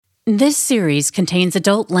This series contains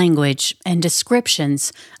adult language and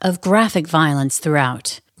descriptions of graphic violence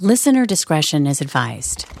throughout. Listener discretion is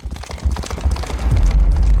advised.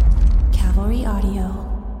 Cavalry Audio.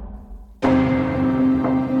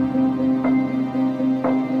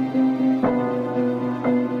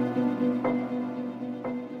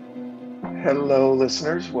 Hello,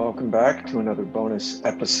 listeners. Welcome back to another bonus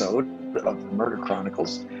episode of the Murder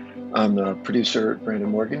Chronicles. I'm the producer, Brandon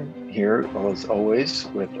Morgan, here, as always,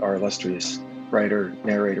 with our illustrious writer,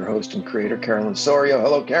 narrator, host, and creator, Carolyn Sorio.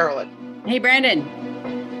 Hello, Carolyn. Hey, Brandon.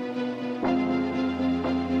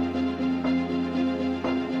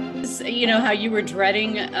 You know how you were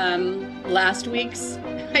dreading last week's?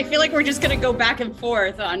 I feel like we're just going to go back and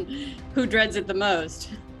forth on who dreads it the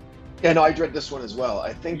most. Yeah, no, I dread this one as well.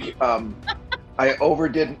 I think I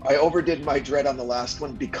overdid my dread on the last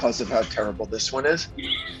one because of how terrible this one is.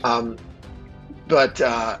 But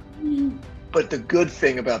the good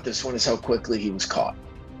thing about this one is how quickly he was caught.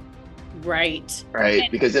 Right.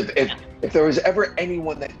 Because if there was ever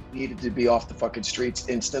anyone that needed to be off the fucking streets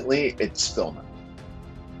instantly, it's Spillman.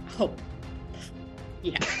 Oh,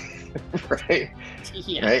 yeah. Right?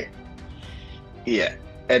 Yeah. Right? Yeah.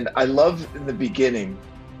 And I love in the beginning,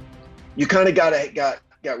 you kind of got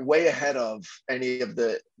way ahead of any of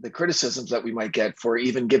the criticisms that we might get for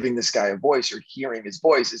even giving this guy a voice or hearing his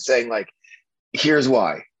voice. Is saying like, here's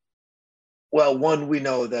why. Well, one, we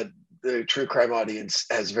know that the true crime audience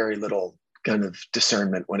has very little kind of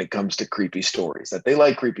discernment when it comes to creepy stories, that they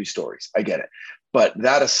like creepy stories. I get it. But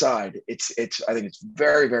that aside, I think it's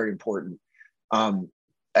very, very important,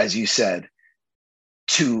 as you said,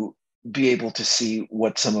 to be able to see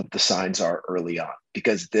what some of the signs are early on,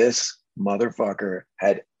 because this motherfucker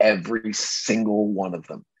had every single one of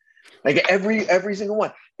them. Like every single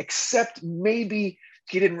one, except maybe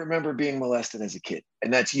he didn't remember being molested as a kid.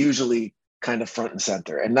 And that's usually kind of front and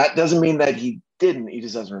center. And that doesn't mean that he didn't, he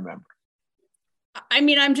just doesn't remember. I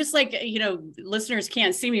mean, I'm just like, listeners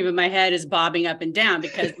can't see me, but my head is bobbing up and down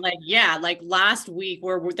because like last week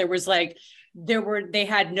where there was like, they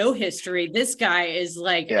had no history. This guy is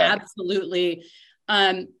absolutely,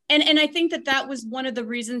 and I think that was one of the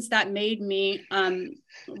reasons that made me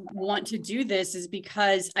want to do this, is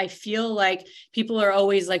because I feel like people are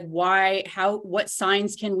always like, what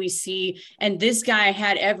signs can we see? And this guy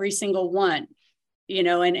had every single one,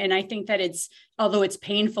 and I think that although it's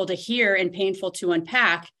painful to hear and painful to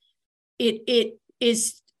unpack, it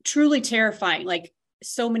is truly terrifying. Like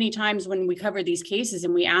so many times when we cover these cases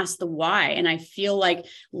and we ask the why, and I feel like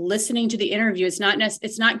listening to the interview, it's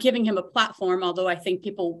not giving him a platform, although I think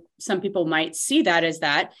some people might see that as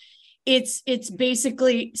that. It's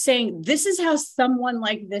basically saying, this is how someone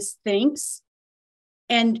like this thinks,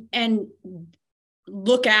 and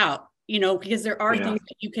look out, because there are things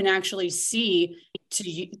that you can actually see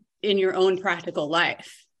in your own practical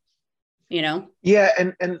life, Yeah.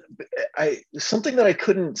 And something that I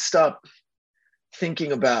couldn't stop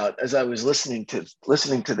thinking about as I was listening to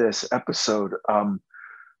this episode, and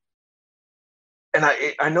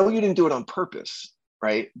I know you didn't do it on purpose,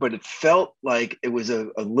 right? But it felt like it was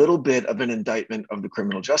a little bit of an indictment of the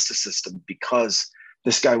criminal justice system, because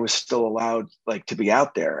this guy was still allowed to be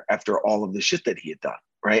out there after all of the shit that he had done,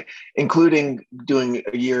 right? Including doing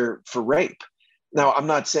a year for rape. Now, I'm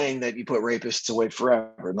not saying that you put rapists away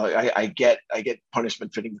forever. I get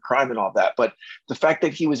punishment fitting the crime and all that, but the fact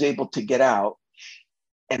that he was able to get out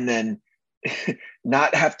and then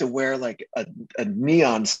not have to wear like a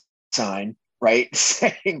neon sign, right,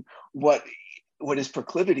 saying what his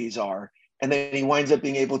proclivities are, and then he winds up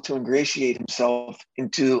being able to ingratiate himself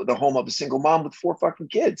into the home of a single mom with 4 fucking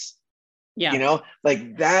kids. Yeah,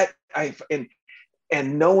 like that. And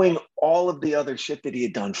knowing all of the other shit that he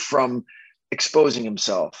had done, from exposing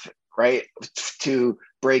himself, right, to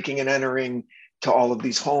breaking and entering to all of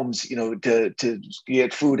these homes, to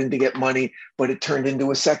get food and to get money, but it turned into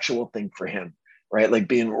a sexual thing for him, right? Like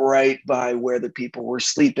being right by where the people were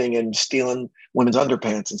sleeping and stealing women's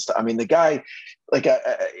underpants and stuff. I mean, the guy,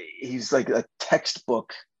 he's like a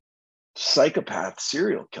textbook psychopath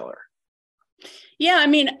serial killer. Yeah, I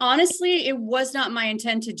mean, honestly, it was not my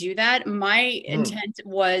intent to do that. My intent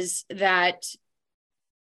was that,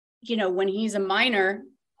 when he's a minor,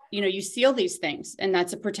 you seal these things, and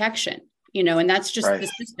that's a protection, and that's just the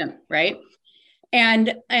system, right?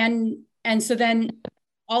 And so then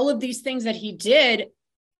all of these things that he did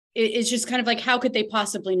is just kind of like, how could they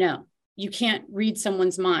possibly know? You can't read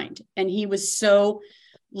someone's mind. And he was so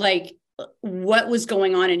like, what was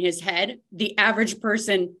going on in his head? The average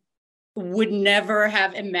person would never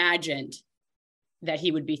have imagined that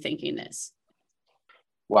he would be thinking this.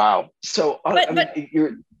 Wow. So,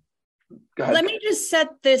 Go ahead. Let me just set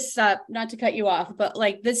this up, not to cut you off, but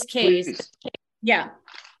like this case. Please. Yeah.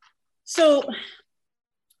 So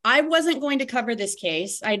I wasn't going to cover this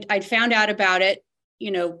case. I'd found out about it,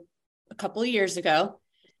 a couple of years ago.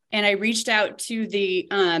 And I reached out to the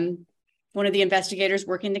one of the investigators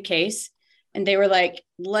working the case. And they were like,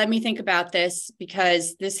 let me think about this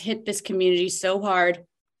because this hit this community so hard.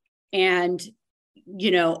 And,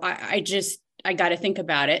 I got to think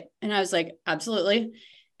about it. And I was like, absolutely.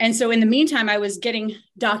 And so in the meantime, I was getting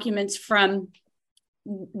documents from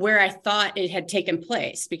where I thought it had taken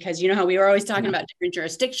place, because you know how we were always talking about different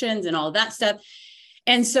jurisdictions and all of that stuff.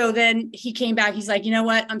 And so then he came back, he's like, you know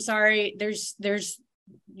what, I'm sorry. There's,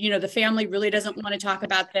 the family really doesn't want to talk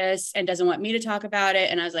about this and doesn't want me to talk about it.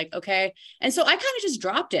 And I was like, okay. And so I kind of just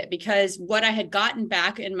dropped it because what I had gotten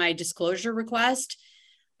back in my disclosure request,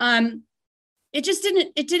 it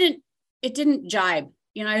didn't jibe.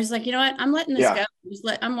 I was like, you know what, I'm letting this go.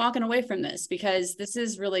 I'm walking away from this because this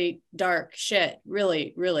is really dark shit.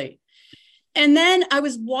 Really, really. And then I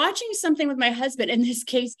was watching something with my husband and this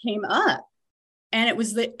case came up, and it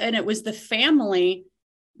was the family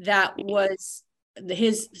that was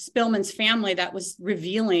his Spillman's family that was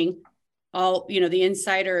revealing all, the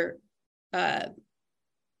insider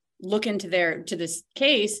look into this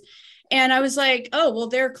case. And I was like, oh, well,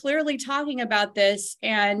 they're clearly talking about this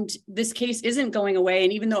and this case isn't going away.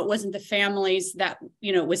 And even though it wasn't the families that,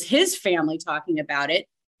 it was his family talking about it,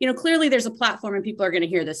 clearly there's a platform and people are going to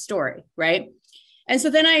hear this story. Right. And so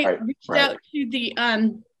then I reached out to the,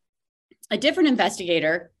 a different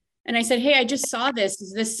investigator. And I said, hey, I just saw this.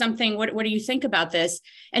 Is this something, what do you think about this?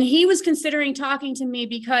 And he was considering talking to me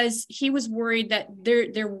because he was worried that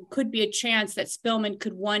there could be a chance that Spillman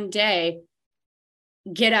could one day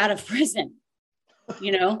get out of prison,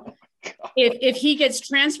 if he gets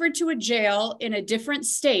transferred to a jail in a different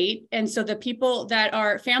state. And so the people that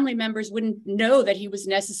are family members wouldn't know that he was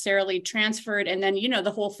necessarily transferred. And then,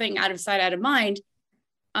 the whole thing out of sight, out of mind.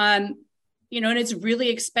 And it's really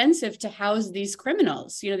expensive to house these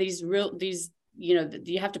criminals, you have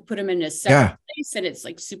to put them in a separate place and it's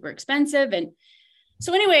like super expensive. And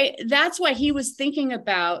so anyway, that's why he was thinking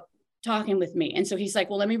about talking with me. And so he's like,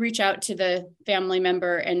 well, let me reach out to the family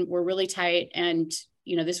member, and we're really tight. And,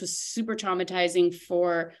 this was super traumatizing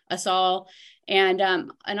for us all. And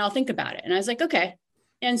I'll think about it. And I was like, okay.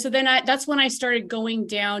 And so then that's when I started going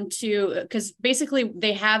down to, because basically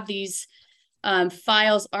they have these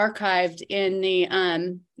files archived in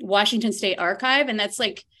the Washington State Archive. And that's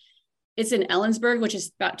like, it's in Ellensburg, which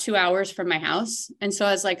is about 2 hours from my house. And so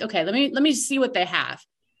I was like, okay, let me see what they have.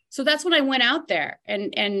 So that's when I went out there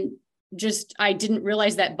and I didn't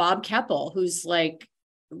realize that Bob Keppel, who's like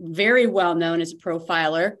very well known as a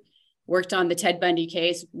profiler, worked on the Ted Bundy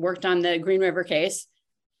case, worked on the Green River case.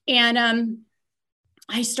 And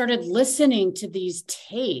I started listening to these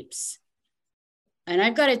tapes. And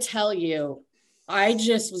I've got to tell you, I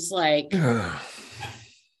just was like,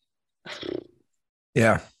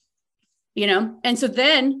 yeah. And so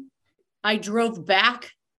then I drove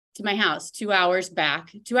back to my house, 2 hours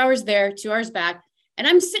back, 2 hours there, 2 hours back. And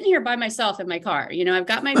I'm sitting here by myself in my car, I've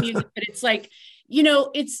got my music, but it's like,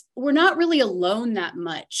 we're not really alone that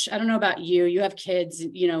much. I don't know about you. You have kids,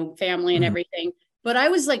 family and everything, but I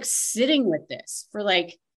was like sitting with this for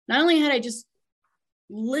like, not only had I just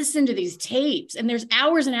listened to these tapes, and there's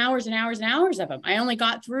hours and hours and hours and hours of them. I only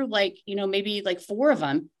got through like, maybe like 4 of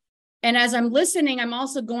them. And as I'm listening, I'm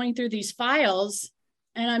also going through these files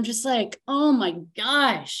and I'm just like, oh my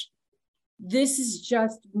gosh, this is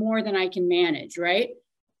just more than I can manage, right?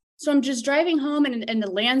 So I'm just driving home and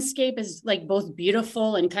the landscape is like both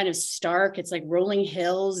beautiful and kind of stark. It's like rolling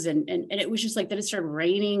hills and it was just like, then it started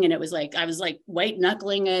raining and it was like, I was like white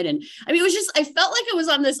knuckling it. And I mean, it was just, I felt like I was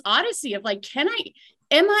on this odyssey of like, do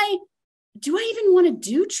I even want to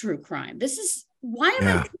do true crime? Why am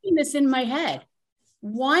I doing this in my head?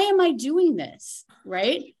 Why am I doing this?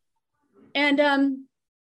 Right. And,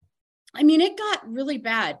 I mean, it got really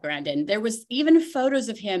bad, Brandon. There was even photos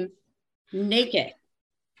of him naked,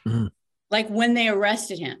 like when they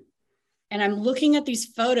arrested him. And I'm looking at these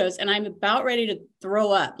photos and I'm about ready to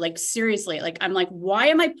throw up, like seriously, like, I'm like, why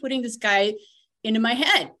am I putting this guy into my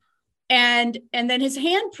head? And then his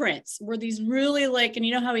handprints were these really like, and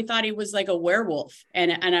you know how he thought he was like a werewolf.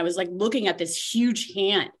 And I was like looking at this huge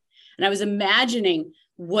hand and I was imagining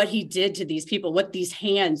what he did to these people, what these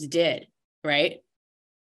hands did. Right.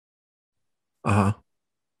 Uh-huh.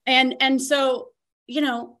 And so,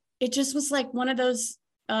 it just was like one of those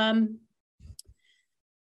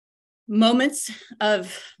moments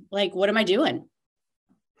of like, what am I doing?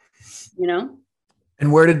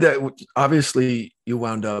 And where did that, obviously you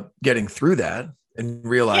wound up getting through that and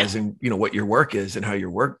realizing, what your work is and how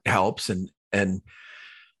your work helps. And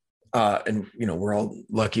we're all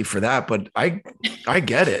lucky for that, but I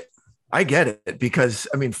get it. I get it because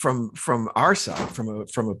I mean, from our side,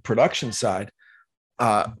 from a production side,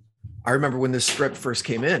 I remember when this script first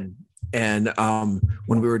came in, and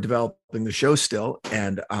when we were developing the show still,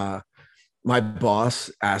 and my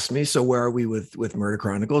boss asked me, "So where are we with Murder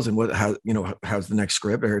Chronicles, and how's the next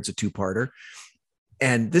script?" I heard it's a 2-parter,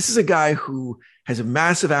 and this is a guy who has a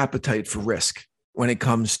massive appetite for risk when it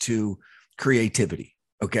comes to creativity.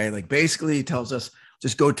 Okay, like basically he tells us,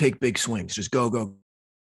 just go take big swings, just go.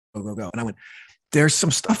 And I went, there's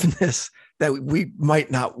some stuff in this that we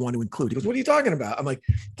might not want to include. He goes, what are you talking about? I'm like,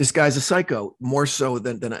 this guy's a psycho, more so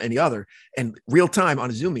than any other. And real time on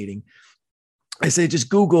a Zoom meeting, I say, just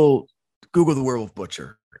Google the Werewolf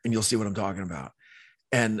Butcher and you'll see what I'm talking about.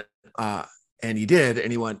 And he did.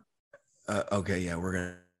 And he went, okay, yeah,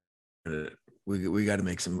 we got to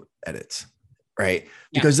make some edits. Right. Yeah.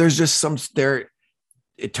 Because there's just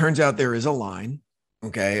it turns out there is a line,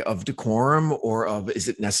 okay, of decorum or of, is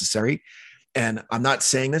it necessary? And I'm not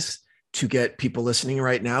saying this to get people listening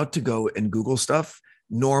right now to go and Google stuff.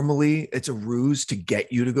 Normally it's a ruse to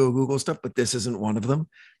get you to go Google stuff, but this isn't one of them.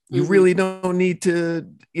 You really don't need to,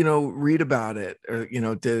 read about it or,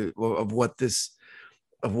 of what this,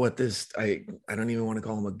 I don't even want to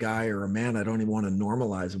call him a guy or a man. I don't even want to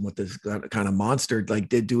normalize him, what this kind of monster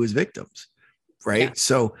did to his victims. Right. Yeah.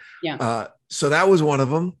 So, so that was one of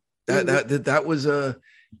them. That was and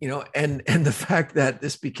the fact that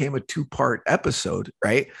this became a 2-part episode,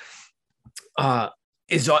 right,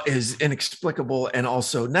 is inexplicable and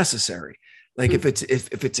also necessary. Like if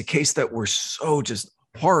it's a case that we're so just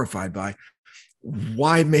horrified by,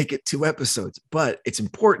 why make it 2 episodes? But it's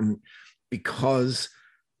important because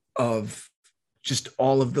of just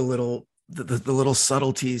all of the little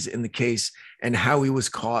subtleties in the case and how he was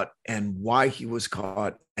caught and why he was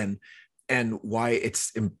caught and why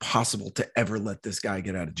it's impossible to ever let this guy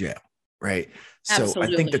get out of jail. Right. Absolutely.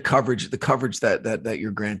 So I think the coverage that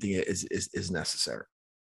you're granting it is necessary.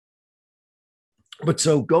 But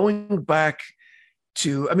so going back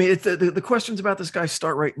to, I mean, the questions about this guy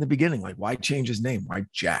start right in the beginning. Like, why change his name? Why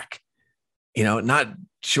Jack? Not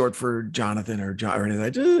short for Jonathan or John or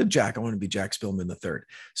anything. Like, Jack, I want to be Jack Spillman III.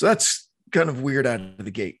 So that's kind of weird out of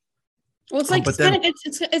the gate. Well, it's like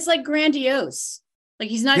it's like grandiose. Like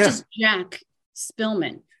he's not just Jack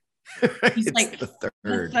Spillman. He's like the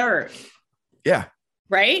third. Yeah.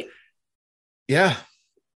 Right. Yeah.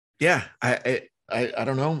 Yeah. I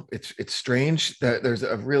don't know. It's strange that there's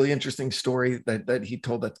a really interesting story that he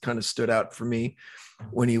told that kind of stood out for me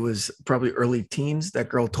when he was probably early teens. That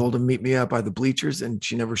girl told him, meet me out by the bleachers, and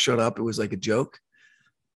she never showed up. It was like a joke.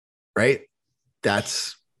 Right.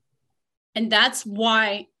 That's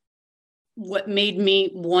why what made me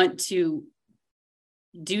want to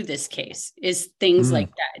do this case is things like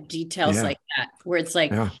that, details like that, where it's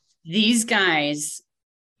like these guys,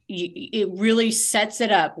 it really sets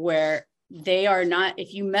it up where they are not,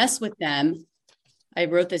 if you mess with them, I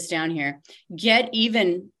wrote this down here, get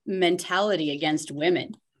even mentality against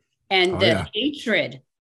women and the hatred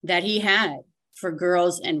that he had for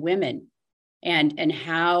girls and women and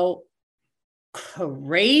how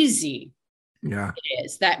crazy it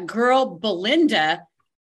is. That girl, Belinda,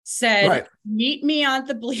 said, meet me on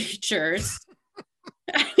the bleachers.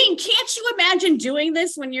 I mean, can't you imagine doing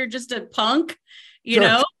this when you're just a punk, you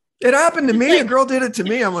know? It happened to me. A girl did it to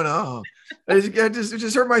me. I went, oh, it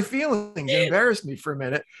just hurt my feelings. It embarrassed me for a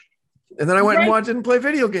minute. And then I went and watched and play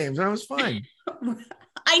video games and I was fine.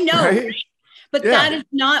 I know. Right? But that is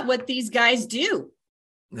not what these guys do.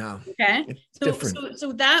 No. Okay.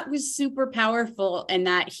 So that was super powerful, and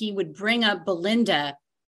that he would bring up Belinda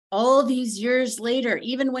all these years later,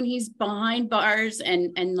 even when he's behind bars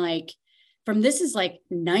and like from, this is like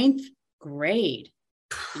 9th grade,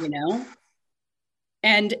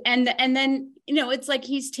 and then, it's like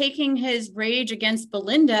he's taking his rage against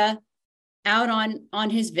Belinda out on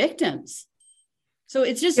his victims. So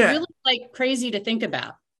it's just really like crazy to think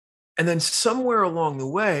about. And then somewhere along the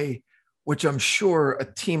way, which I'm sure a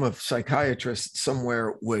team of psychiatrists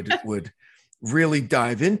somewhere would really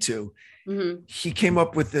dive into, he came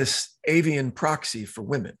up with this avian proxy for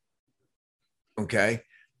women. Okay.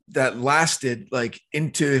 That lasted like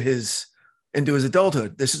into his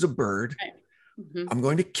adulthood. This is a bird. Right. I'm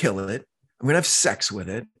going to kill it. I'm going to have sex with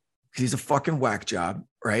it because he's a fucking whack job.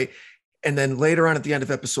 Right. And then later on at the end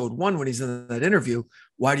of episode 1, when he's in that interview,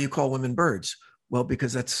 why do you call women birds? Well,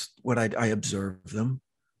 because that's what I observe them.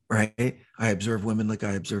 Right. I observe women like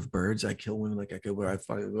I observe birds. I kill women like I kill where I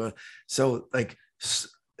fight. So like,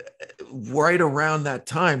 right around that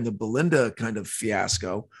time, the Belinda kind of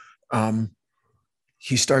fiasco,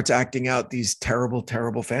 he starts acting out these terrible,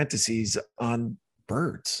 terrible fantasies on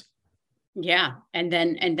birds. Yeah. And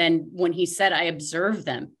then when he said, I observe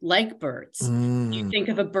them like birds, you think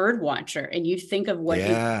of a bird watcher and you think of what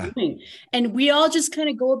he's doing. And we all just kind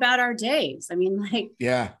of go about our days. I mean, like,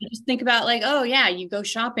 you just think about like, oh yeah, you go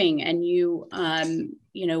shopping and you,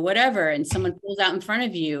 whatever, and someone pulls out in front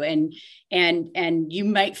of you and you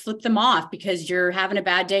might flip them off because you're having a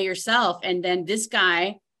bad day yourself. And then this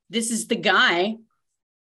is the guy.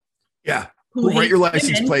 Yeah. Who write your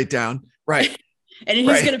license plate down. Right. And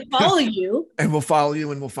he's going to follow you. And we'll follow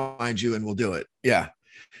you and we'll find you and we'll do it. Yeah.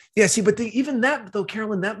 Yeah. See, but even that though,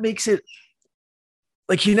 Carolyn, that makes it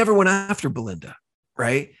like he never went after Belinda.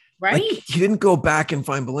 Right. Right. Like, he didn't go back and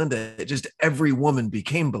find Belinda. It just every woman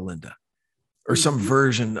became Belinda or some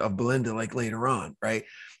version of Belinda, like later on. Right.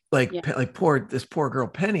 Like this poor girl,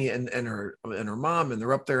 Penny and her mom, and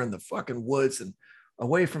they're up there in the fucking woods and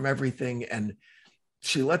away from everything. And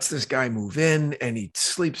she lets this guy move in and he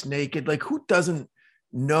sleeps naked. Like, who doesn't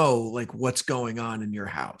know like what's going on in your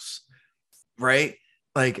house? Right.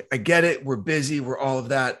 Like, I get it. We're busy. We're all of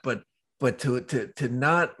that. But to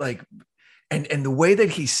not like, and the way that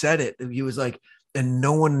he said it, he was like, and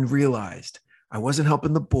no one realized I wasn't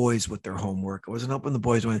helping the boys with their homework. I wasn't helping the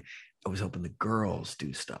boys when I was helping the girls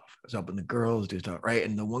do stuff. I was helping the girls do stuff. Right.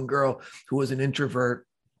 And the one girl who was an introvert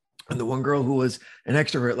and the one girl who was an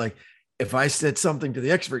extrovert, like, if I said something to the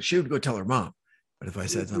extrovert, she would go tell her mom. But if I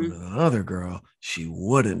said something to the other girl, she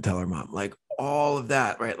wouldn't tell her mom. Like, all of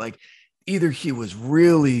that, right? Like, either he was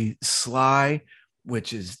really sly,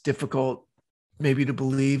 which is difficult maybe to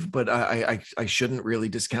believe, but I shouldn't really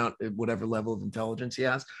discount whatever level of intelligence he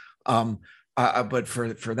has. But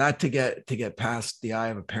for that to get past the eye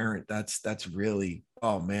of a parent, that's really,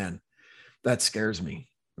 oh man, that scares me.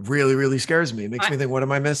 Really, really scares me. It makes me think, what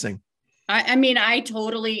am I missing? I mean, I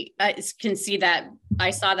totally can see that.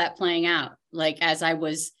 I saw that playing out, like, as I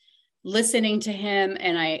was listening to him,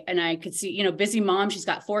 and I could see, busy mom. She's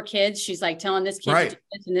got 4 kids. She's like telling this kid to do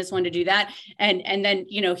this and this one to do that. And then,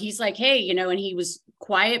 he's like, hey, and he was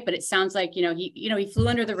quiet, but it sounds like, he flew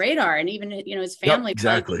under the radar, and even, his family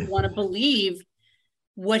didn't want to believe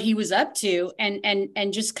what he was up to,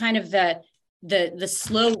 and just kind of the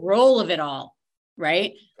slow roll of it all.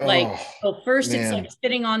 Right. Like, first it's like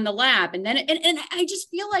sitting on the lap, and then, and I just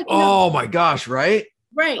feel like, oh my gosh. Right.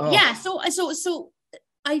 Right. Oh. Yeah. So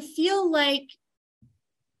I feel like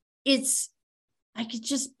I could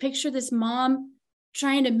just picture this mom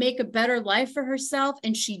trying to make a better life for herself.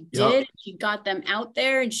 And she did. She got them out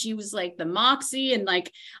there, and she was like the moxie, and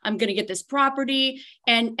like, I'm going to get this property.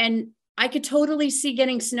 And I could totally see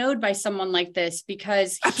getting snowed by someone like this,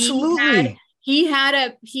 because he had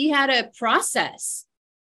a process.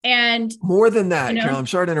 And more than that, Carol, I'm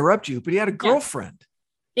sorry to interrupt you, but he had a girlfriend.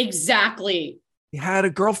 Exactly. He had a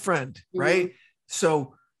girlfriend, right?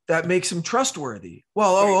 So that makes him trustworthy.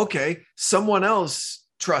 Well, okay. Someone else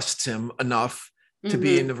trusts him enough to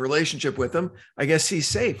be in a relationship with him. I guess he's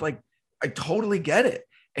safe. Like, I totally get it.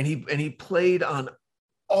 And he played on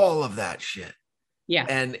all of that shit. Yeah.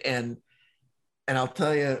 And I'll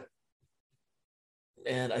tell you,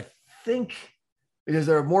 and I think, because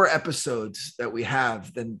there are more episodes that we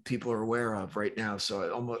have than people are aware of right now.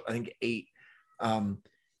 So I think 8.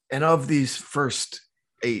 And of these first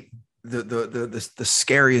 8, the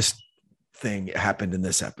scariest thing happened in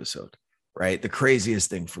this episode, right? The craziest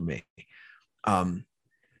thing for me, that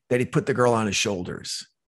he put the girl on his shoulders.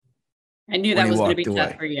 I knew that was going to be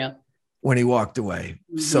tough for you. When he walked away.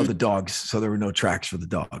 So there were no tracks for the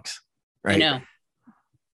dogs. Right. I know.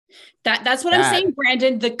 That's what I'm saying,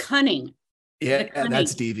 Brandon, the cunning. Yeah,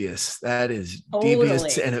 that's devious. That is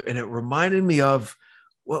devious. And it reminded me of,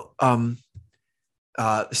 the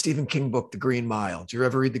Stephen King book, The Green Mile. Did you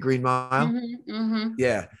ever read The Green Mile?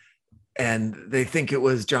 Yeah. And they think it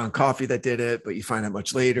was John Coffey that did it, but you find out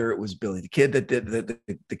much later it was Billy the Kid that did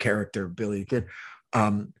the character of Billy the Kid,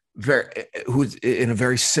 who's in a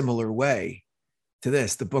very similar way to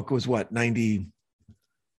this. The book was 90.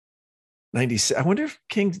 I wonder if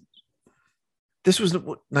King. This was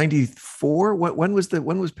 94. When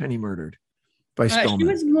was Penny murdered by Spellman? She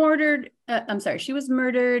was murdered. She was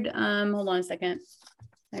murdered. Hold on a second.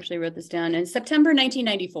 I actually wrote this down in September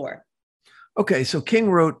 1994. Okay, so King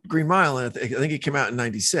wrote Green Mile, and I think it came out in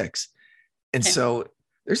 96. And so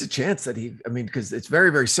there's a chance that because it's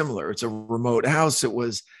very, very similar. It's a remote house. It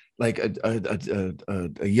was like a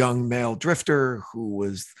young male drifter who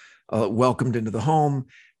was welcomed into the home,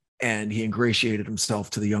 and he ingratiated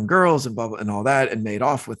himself to the young girls and blah, blah, and all that, and made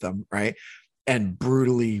off with them, right? And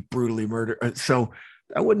brutally murdered. So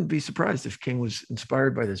I wouldn't be surprised if King was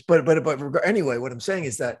inspired by this. But anyway, what I'm saying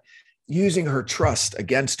is that using her trust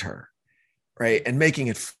against her, right, and making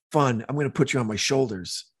it fun. I'm going to put you on my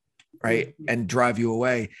shoulders, right, and drive you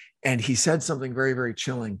away. And he said something very, very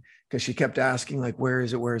chilling, because she kept asking, like, where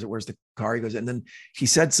is it? Where is it? Where's the car? He goes, and then he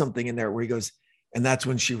said something in there where he goes, and that's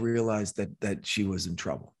when she realized that she was in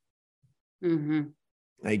trouble. Mm-hmm.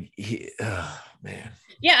 Like, man.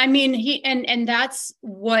 Yeah, I mean, and that's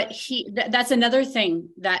what that's another thing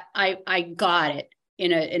that I got it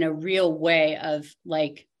in a real way of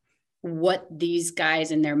like what these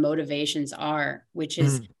guys and their motivations are, which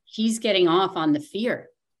is he's getting off on the fear.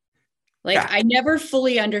 Like, yeah. I never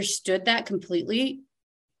fully understood that completely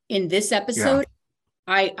in this episode.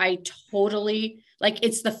 Yeah. I totally, like,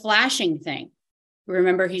 it's the flashing thing.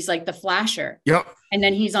 Remember, he's like the flasher. Yep. And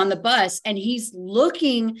then he's on the bus and he's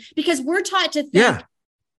looking, because we're taught to think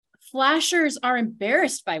flashers are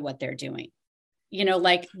embarrassed by what they're doing. You know,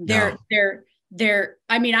 like they're,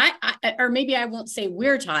 I mean, I or maybe I won't say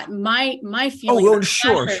we're taught. My feeling. Oh,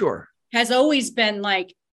 sure. Has always been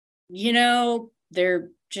like, you know, they're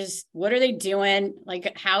just, what are they doing?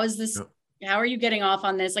 Like, how is this? How are you getting off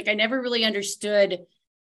on this? Like, I never really understood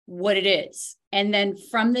what it is. And then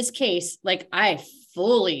from this case, like, I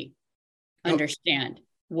fully understand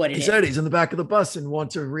what it is. He said he's in the back of the bus and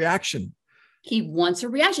wants a reaction. He wants a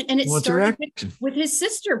reaction. And it started with his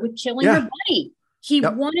sister, with killing her buddy. He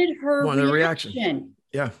wanted her reaction.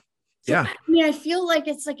 Yeah. So, I mean, I feel like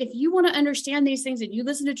it's like, if you want to understand these things and you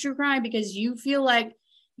listen to true crime because you feel like,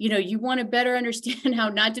 you know, you want to better understand how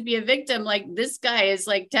not to be a victim, like, this guy is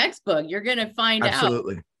like textbook. You're going to find out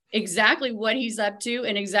exactly what he's up to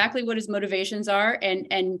and exactly what his motivations are.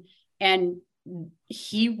 And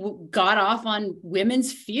he got off on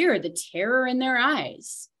women's fear, the terror in their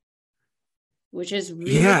eyes, which is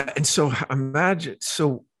really. Yeah. And so imagine,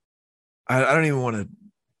 so I don't even want to,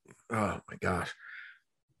 oh my gosh.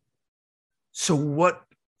 So what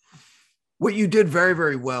you did very,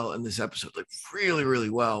 very well in this episode, like really, really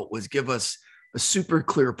well, was give us a super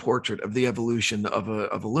clear portrait of the evolution of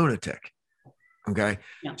a lunatic. Okay.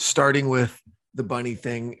 Yeah. Starting with the bunny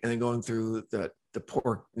thing and then going through the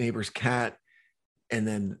poor neighbor's cat and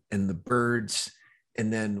the birds,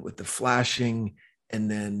 and then with the flashing, and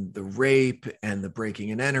then the rape and the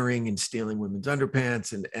breaking and entering and stealing women's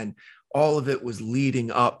underpants. And all of it was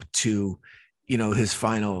leading up to, you know, his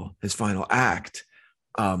final act.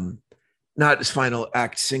 Not his final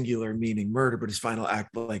act singular, meaning murder, but his final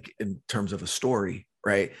act, like, in terms of a story,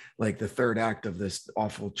 right? Like, the third act of this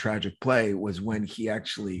awful, tragic play was when he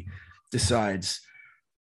actually decides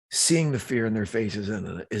seeing the fear in their faces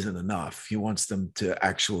isn't enough. He wants them to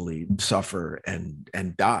actually suffer and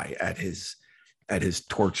die at his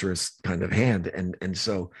torturous kind of hand. And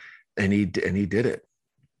so he did it.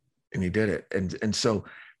 And so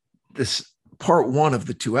this part one of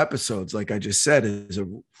the two episodes, like I just said, is a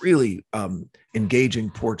really engaging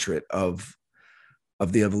portrait of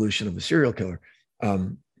the evolution of a serial killer.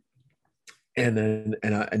 And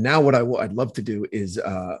now what I'd love to do is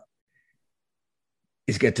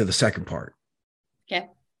get to the second part. Okay.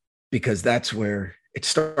 Because that's where it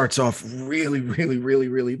starts off really, really, really,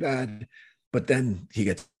 really bad, but then he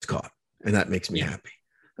gets caught, and that makes me happy.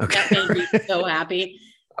 Okay. That made me so happy.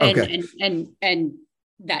 And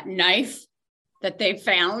that knife that they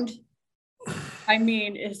found, I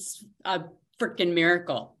mean, it's a freaking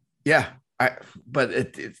miracle. Yeah.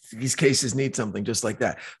 But these cases need something just like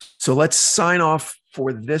that. So let's sign off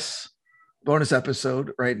for this bonus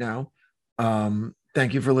episode right now.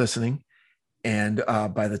 Thank you for listening. And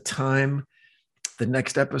by the time the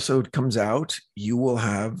next episode comes out, you will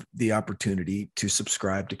have the opportunity to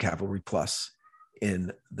subscribe to Cavalry Plus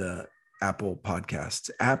in the Apple Podcasts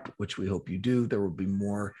app, which we hope you do. There will be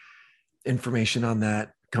more information on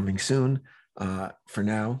that coming soon. For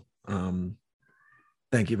now,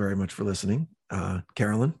 thank you very much for listening.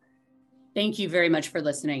 Carolyn? Thank you very much for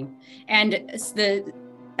listening. And the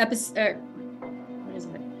episode, what is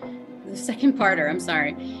it? The second parter, I'm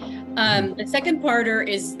sorry. The second parter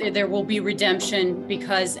is there will be redemption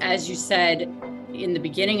because, as you said in the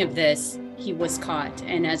beginning of this, he was caught.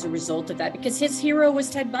 And as a result of that, because his hero was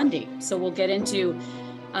Ted Bundy. So we'll get into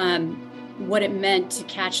what it meant to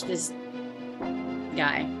catch this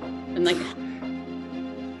guy. And like,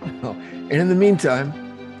 and in the meantime,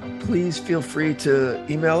 please feel free to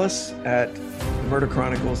email us at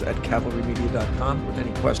murderchronicles@cavalrymedia.com with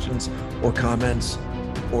any questions or comments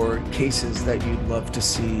or cases that you'd love to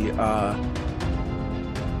see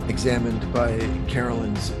examined by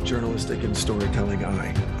Carolyn's journalistic and storytelling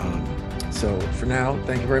eye. So for now,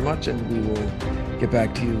 thank you very much, and we will get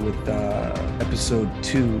back to you with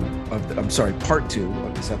part 2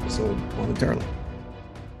 of this episode momentarily.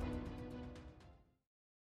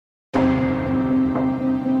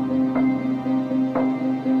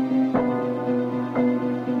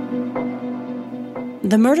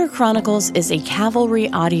 The Murder Chronicles is a Cavalry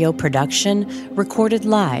audio production recorded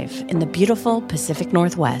live in the beautiful Pacific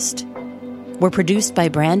Northwest. We're produced by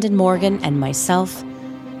Brandon Morgan and myself.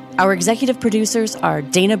 Our executive producers are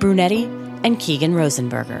Dana Brunetti and Keegan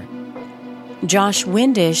Rosenberger. Josh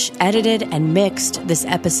Windish edited and mixed this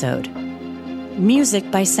episode. Music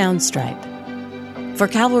by Soundstripe. For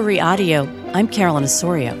Cavalry Audio, I'm Carolyn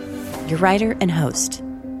Osorio, your writer and host.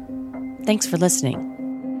 Thanks for listening.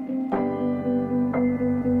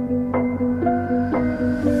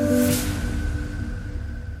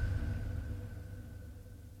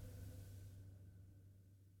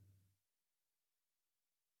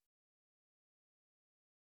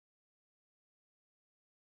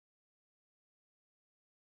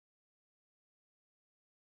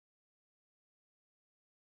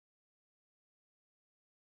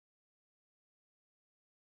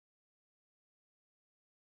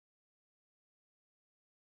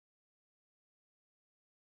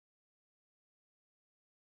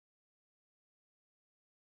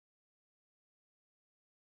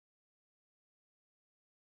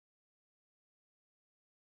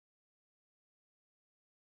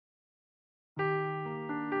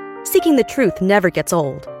 Seeking the truth never gets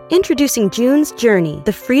old. Introducing June's Journey,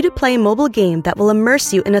 the free-to-play mobile game that will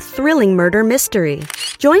immerse you in a thrilling murder mystery.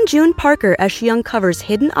 Join June Parker as she uncovers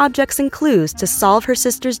hidden objects and clues to solve her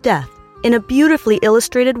sister's death in a beautifully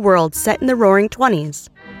illustrated world set in the Roaring '20s.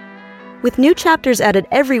 With new chapters added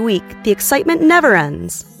every week, the excitement never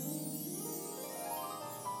ends.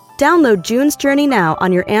 Download June's Journey now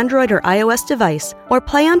on your Android or iOS device, or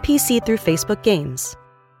play on PC through Facebook Games.